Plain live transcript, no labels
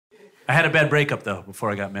I had a bad breakup, though,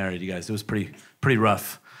 before I got married, you guys. It was pretty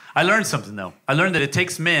rough. I learned something, though. I learned that it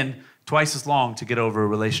takes men twice as long to get over a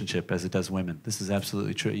relationship as it does women. This is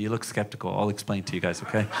absolutely true. You look skeptical. I'll explain to you guys,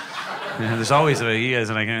 okay? There's always you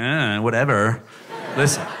guys are like, whatever.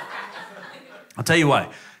 Listen, I'll tell you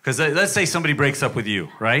why. Because let's say somebody breaks up with you,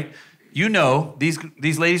 right? You know, these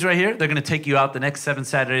ladies right here, they're going to take you out the next 7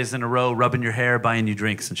 Saturdays in a row, rubbing your hair, buying you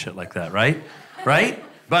drinks and shit like that, right? Right?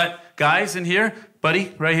 But guys in here,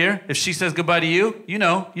 buddy, right here, if she says goodbye to you, you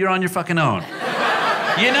know, you're on your fucking own.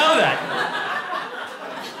 You know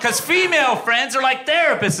that. Because female friends are like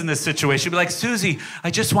therapists in this situation. She'll be like, Susie,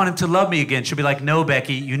 I just want him to love me again. She'll be like, no,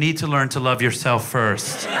 Becky, you need to learn to love yourself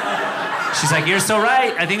first. She's like, you're so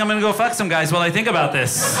right. I think I'm gonna go fuck some guys while I think about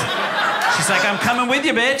this. She's like, I'm coming with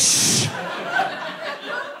you, bitch.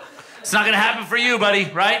 It's not gonna happen for you, buddy,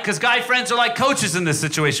 right? Because guy friends are like coaches in this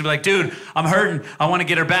situation. Be like, dude, I'm hurting. I wanna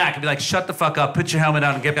get her back. And be like, shut the fuck up. Put your helmet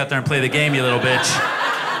on and get out there and play the game, you little bitch.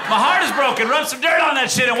 My heart is broken. Rub some dirt on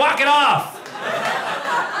that shit and walk it off.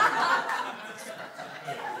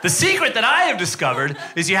 The secret that I have discovered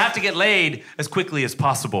is you have to get laid as quickly as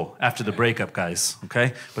possible after the breakup, guys,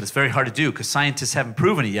 okay? But it's very hard to do because scientists haven't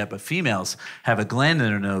proven it yet, but females have a gland in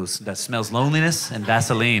their nose that smells loneliness and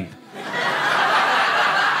Vaseline.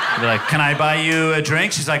 They're like, can I buy you a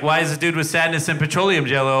drink? She's like, why is this dude with sadness and petroleum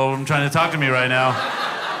jello trying to talk to me right now?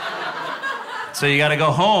 So you gotta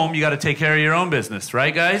go home, you gotta take care of your own business,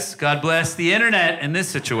 right, guys? God bless the internet in this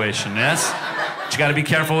situation, yes? But you gotta be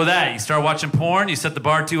careful with that. You start watching porn, you set the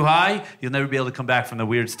bar too high, you'll never be able to come back from the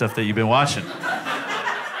weird stuff that you've been watching.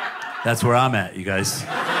 That's where I'm at, you guys.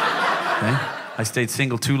 Okay? I stayed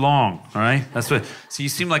single too long, all right? That's what. So you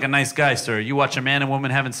seem like a nice guy, sir. You watch a man and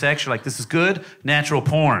woman having sex, you're like, this is good, natural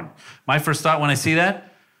porn. My first thought when I see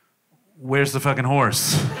that, where's the fucking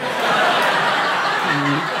horse?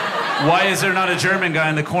 Why is there not a German guy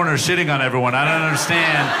in the corner shitting on everyone? I don't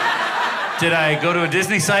understand. Did I go to a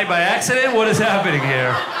Disney site by accident? What is happening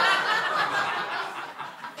here?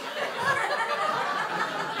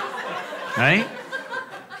 Right?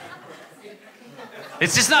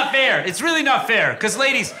 It's just not fair. It's really not fair. Because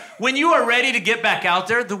ladies, when you are ready to get back out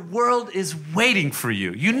there, the world is waiting for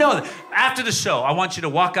you. You know that. After the show, I want you to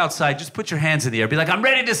walk outside, just put your hands in the air. Be like, I'm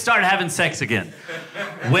ready to start having sex again.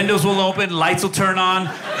 Windows will open, lights will turn on.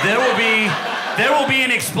 There will be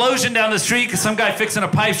an explosion down the street because some guy fixing a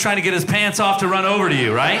pipe's trying to get his pants off to run over to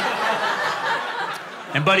you, right?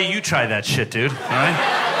 And buddy, you try that shit, dude, all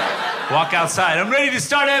right? Walk outside. I'm ready to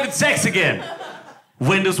start having sex again.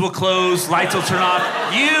 Windows will close, lights will turn off.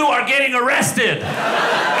 You are getting arrested.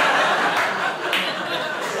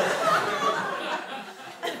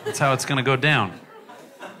 That's how it's gonna go down.